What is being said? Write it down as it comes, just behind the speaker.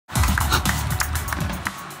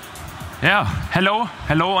Yeah,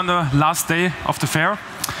 hello on the last day of the fair.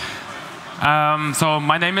 So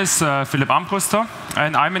my name is Philipp Armbruster,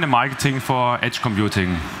 and I'm in the marketing for edge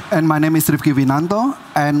computing. And my name is Rifki Winanto,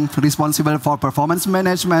 and responsible for performance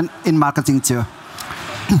management in marketing too.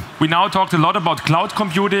 We now talked a lot about cloud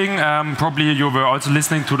computing. Probably you were also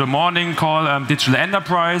listening to the morning call, Digital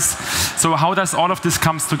Enterprise. So how does all of this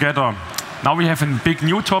comes together? Now we have a big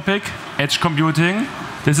new topic, edge computing.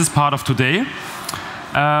 This is part of today.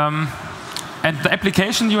 And the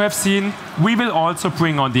application you have seen, we will also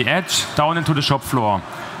bring on the edge down into the shop floor.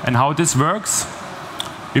 And how this works,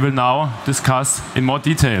 we will now discuss in more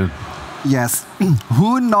detail. Yes.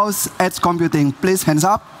 Who knows edge computing? Please, hands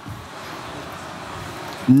up.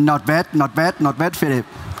 Not bad, not bad, not bad, Philip.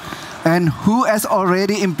 And who has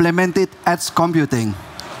already implemented edge computing?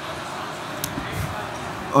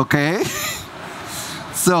 Okay.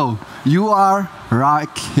 So, you are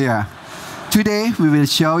right here. Today, we will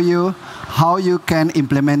show you how you can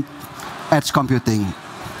implement edge computing.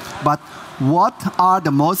 But what are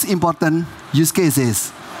the most important use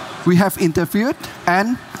cases? We have interviewed,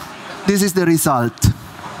 and this is the result.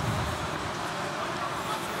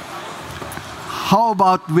 How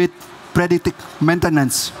about with predictive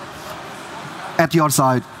maintenance at your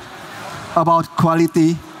side? About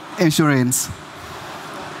quality assurance.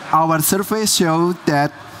 Our survey showed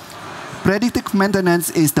that predictive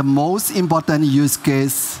maintenance is the most important use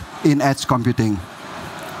case in edge computing.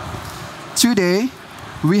 Today,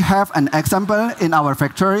 we have an example in our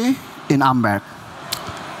factory in Amberg.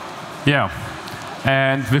 Yeah,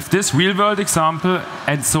 and with this real-world example,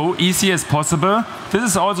 and so easy as possible, this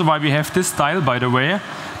is also why we have this style, by the way,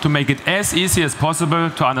 to make it as easy as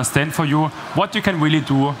possible to understand for you what you can really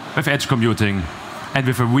do with edge computing, and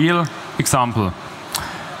with a real example.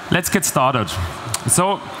 Let's get started.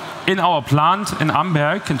 So, in our plant in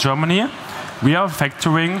Amberg, in Germany, we are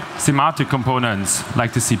factoring semantic components,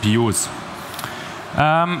 like the CPUs.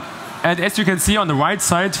 And as you can see on the right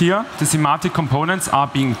side here, the semantic components are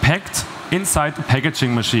being packed inside the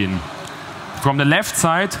packaging machine. From the left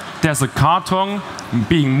side, there's a carton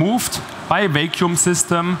being moved by a vacuum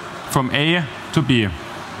system from A to B,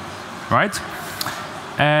 right?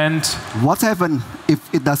 And what happens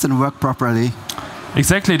if it doesn't work properly?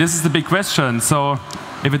 Exactly, this is the big question. So,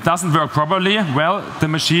 if it doesn't work properly, well, the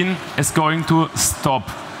machine is going to stop.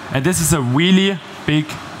 And this is a really big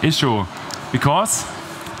issue because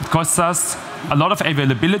it costs us a lot of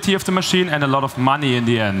availability of the machine and a lot of money in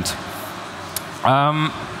the end.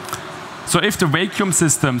 So if the vacuum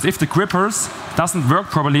systems, if the grippers doesn't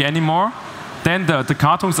work properly anymore, then the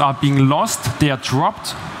cartons are being lost, they are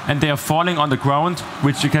dropped, and they are falling on the ground,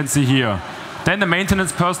 which you can see here. Then the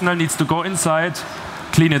maintenance personnel needs to go inside,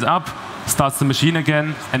 clean it up, starts the machine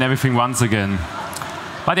again, and everything runs again.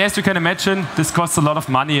 But as you can imagine, this costs a lot of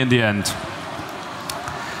money in the end.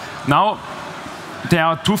 Now, there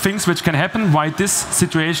are two things which can happen why this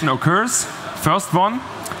situation occurs. First one,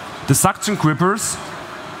 the suction grippers,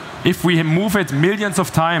 if we move it millions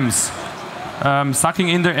of times, sucking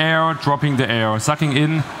in the air, dropping the air, sucking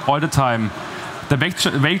in all the time, the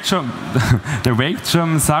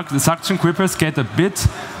suction grippers get a bit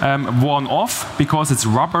worn off because it's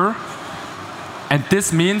rubber. And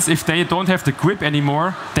this means if they don't have the grip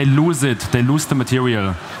anymore, they lose it, they lose the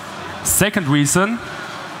material. Second reason,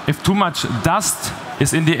 if too much dust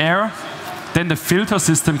is in the air, then the filter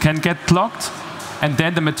system can get clogged, and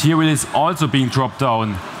then the material is also being dropped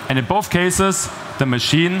down. And in both cases, the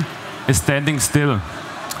machine is standing still.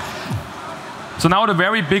 So now the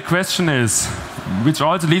very big question is, which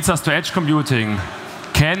also leads us to edge computing,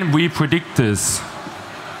 can we predict this?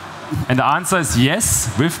 And the answer is yes,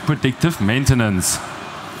 with predictive maintenance.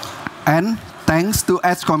 And thanks to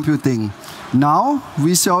edge computing, now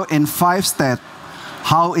we show in 5 steps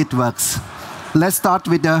how it works. Let's start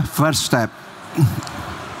with the first step.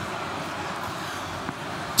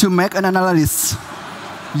 To make an analysis,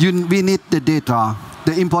 we need the data,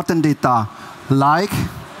 the important data, like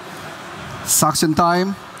suction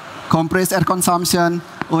time, compressed air consumption,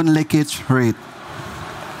 and leakage rate.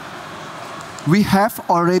 We have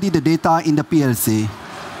already the data in the PLC,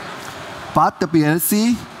 but the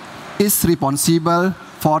PLC is responsible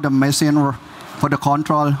for the machine, for the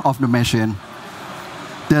control of the machine.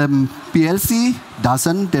 The PLC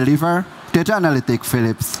doesn't deliver data analytics,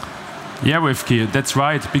 Philips. Yeah, Rifki, that's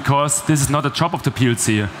right, because this is not a job of the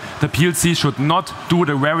PLC. The PLC should not do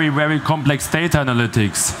the very, very complex data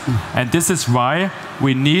analytics. And this is why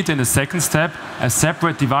we need, in the second step, a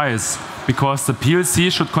separate device, because the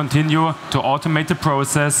PLC should continue to automate the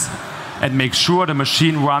process and make sure the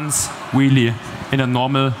machine runs really in a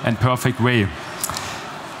normal and perfect way.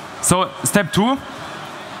 So step 2,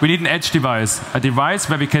 we need an edge device, a device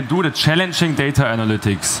where we can do the challenging data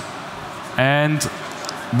analytics. And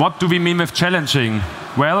what do we mean with challenging?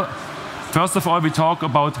 Well, first of all, we talk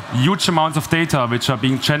about huge amounts of data which are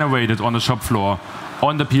being generated on the shop floor,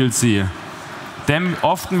 on the PLC. Then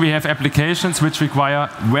often we have applications which require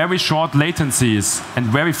very short latencies and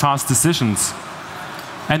very fast decisions.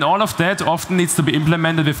 And all of that often needs to be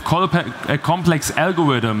implemented with complex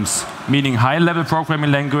algorithms, meaning high-level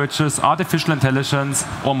programming languages, artificial intelligence,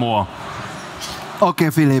 or more. Okay,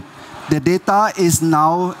 Philip. The data is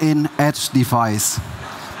now in edge device.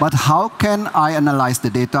 But how can I analyze the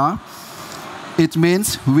data? It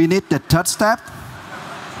means we need the third step,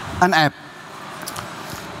 an app.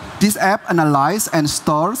 This app analyzes and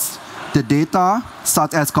stores the data,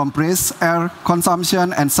 such as compressed air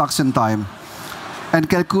consumption and suction time, and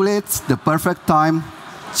calculates the perfect time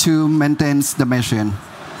to maintain the machine.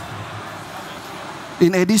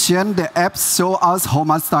 In addition, the app shows us how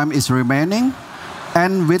much time is remaining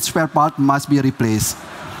and which spare part must be replaced.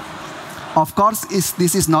 Of course,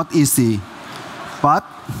 this is not easy, but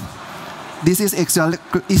this is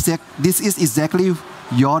exactly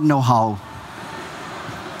your know-how.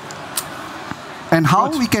 And how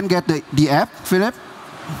we can get the app, Philip?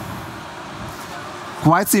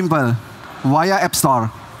 Quite simple, via App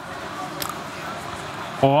Store.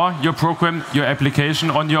 Or you program your application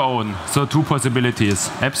on your own. So two possibilities,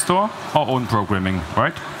 App Store or own programming,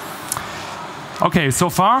 right? Okay, so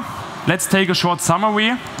far, let's take a short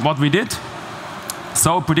summary what we did.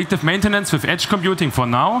 So predictive maintenance with edge computing for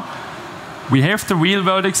now. We have the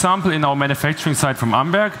real-world example in our manufacturing site from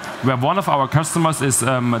Amberg, where one of our customers is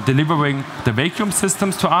delivering the vacuum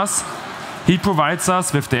systems to us. He provides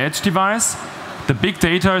us with the edge device. The big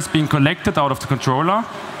data is being collected out of the controller,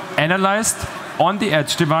 analyzed on the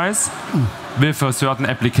edge device with a certain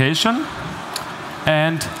application.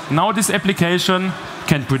 And now this application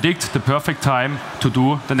can predict the perfect time to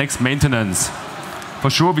do the next maintenance. For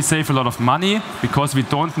sure, we save a lot of money because we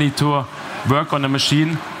don't need to work on the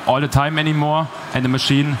machine all the time anymore, and the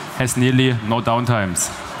machine has nearly no downtimes.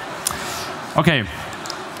 Okay,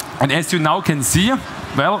 and as you now can see,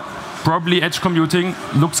 well, probably edge computing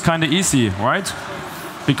looks kind of easy, right?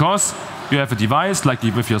 Because you have a device like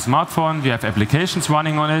with your smartphone, you have applications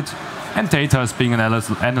running on it, and data is being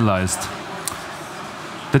analyzed.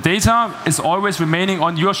 The data is always remaining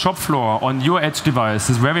on your shop floor, on your edge device.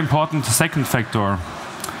 This is a very important second factor.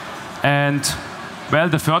 And, well,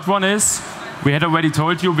 the third one is, we had already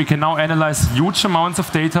told you, we can now analyze huge amounts of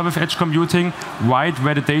data with edge computing right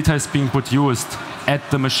where the data is being produced at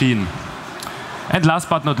the machine. And last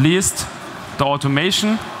but not least, the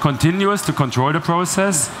automation continues to control the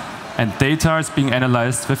process, and data is being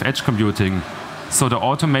analyzed with edge computing. So the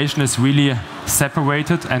automation is really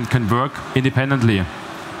separated and can work independently.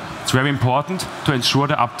 It's very important to ensure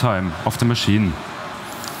the uptime of the machine.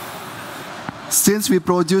 Since we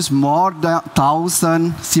produce more than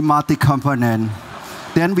 1,000 SIMATIC components,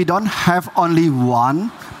 then we don't have only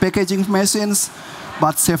one packaging machines,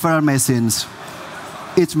 but several machines.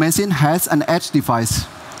 Each machine has an edge device.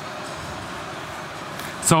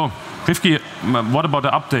 So, Rifki, what about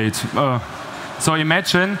the update? So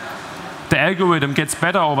imagine the algorithm gets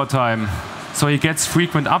better over time, so he gets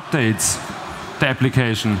frequent updates, the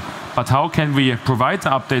application. But how can we provide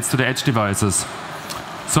the updates to the edge devices?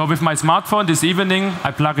 So with my smartphone this evening,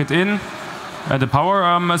 I plug it in, the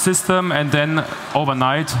power system, and then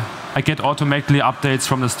overnight I get automatically updates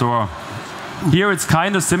from the store. Here it's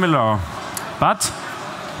kind of similar, but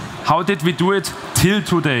how did we do it till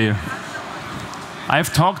today?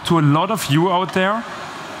 I've talked to a lot of you out there,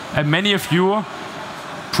 and many of you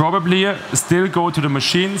probably still go to the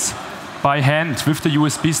machines by hand with the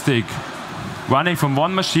USB stick, running from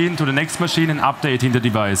one machine to the next machine and updating the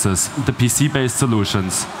devices, the PC-based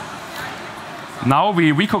solutions. Now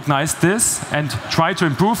we recognize this and try to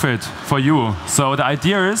improve it for you. So the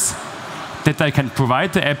idea is that I can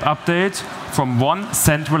provide the app update from one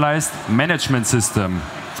centralized management system,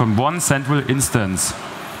 from one central instance.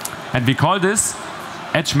 And we call this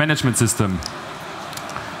Edge Management System.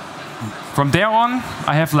 From there on,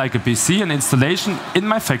 I have like a PC, an installation in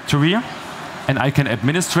my factory, and I can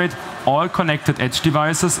administrate all connected edge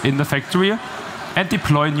devices in the factory and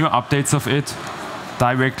deploy new updates of it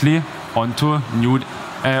directly onto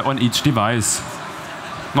on each device.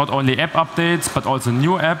 Not only app updates, but also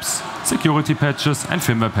new apps, security patches, and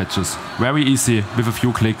firmware patches. Very easy with a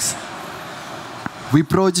few clicks. We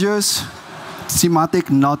produce SIMATIC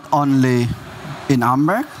not only in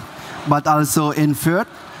Amberg, but also in Fürth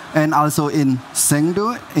and also in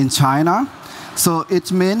Chengdu in China. So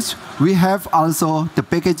it means we have also the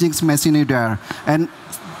packaging machinery there. And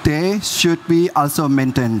they should be also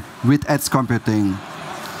maintained with edge computing.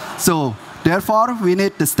 So therefore, we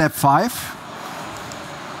need the step 5.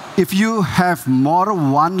 If you have more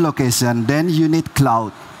one location, then you need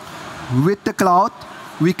cloud. With the cloud,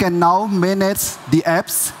 we can now manage the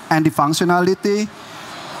apps and the functionality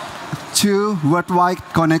to worldwide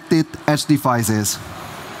connected edge devices.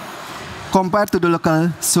 Compared to the local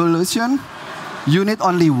solution, you need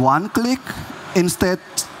only 1 click instead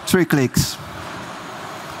 3 clicks.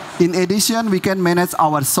 In addition, we can manage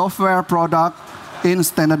our software product in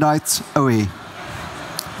standardized way.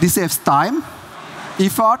 This saves time,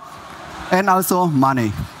 effort, and also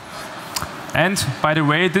money. And by the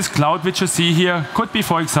way, this cloud which you see here could be,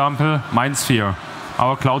 for example, MindSphere,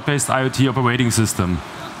 our cloud-based IoT operating system.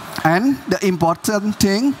 And the important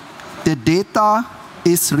thing, the data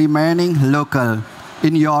is remaining local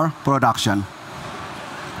in your production.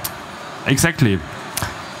 Exactly.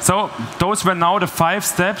 So those were now the 5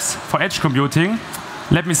 steps for edge computing.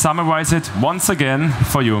 Let me summarize it once again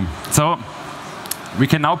for you. So we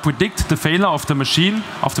can now predict the failure of the machine,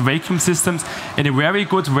 of the vacuum systems, in a very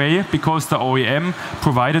good way because the OEM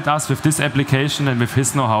provided us with this application and with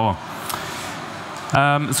his know-how.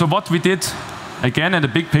 So what we did, again in the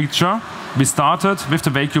big picture, we started with the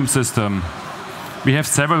vacuum system. We have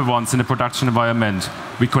several ones in the production environment.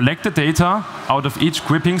 We collect the data out of each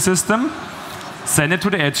gripping system, send it to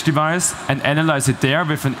the edge device, and analyze it there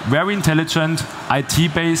with a very intelligent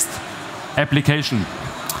IT-based application.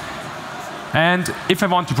 And if I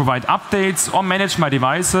want to provide updates or manage my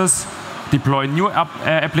devices, deploy new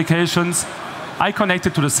applications, I connect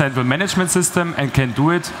it to the central management system and can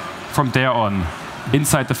do it from there on,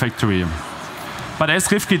 inside the factory. But as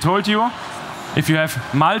Rifki told you, if you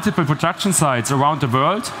have multiple production sites around the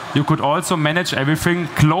world, you could also manage everything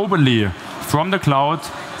globally from the cloud,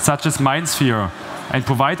 such as MindSphere, and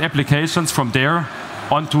provide applications from there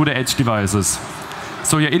onto the edge devices.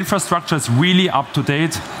 So your infrastructure is really up to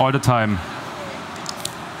date all the time.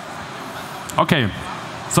 Okay,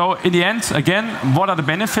 so in the end, again, what are the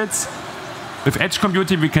benefits? With edge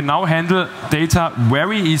computing, we can now handle data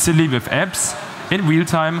very easily with apps in real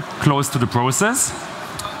time, close to the process.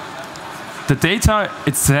 The data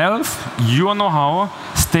itself, your know-how,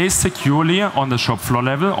 stays securely on the shop floor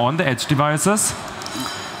level, on the edge devices.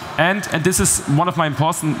 And this is one of my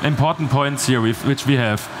important points here, which we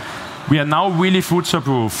have. We are now really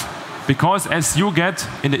future-proof, because as you get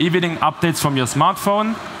in the evening updates from your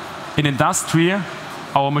smartphone, in industry,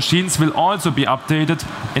 our machines will also be updated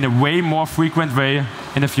in a way more frequent way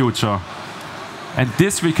in the future. And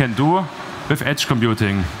this we can do with edge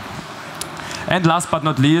computing. And last but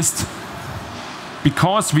not least,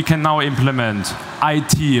 because we can now implement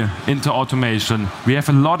IT into automation, we have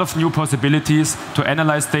a lot of new possibilities to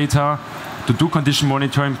analyze data, to do condition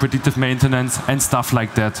monitoring, predictive maintenance, and stuff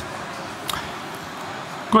like that.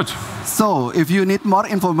 Good. So if you need more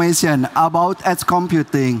information about edge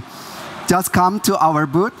computing, just come to our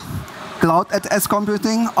booth, Cloud at Edge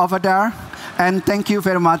Computing over there, and thank you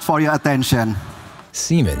very much for your attention.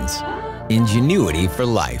 Siemens, ingenuity for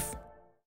life.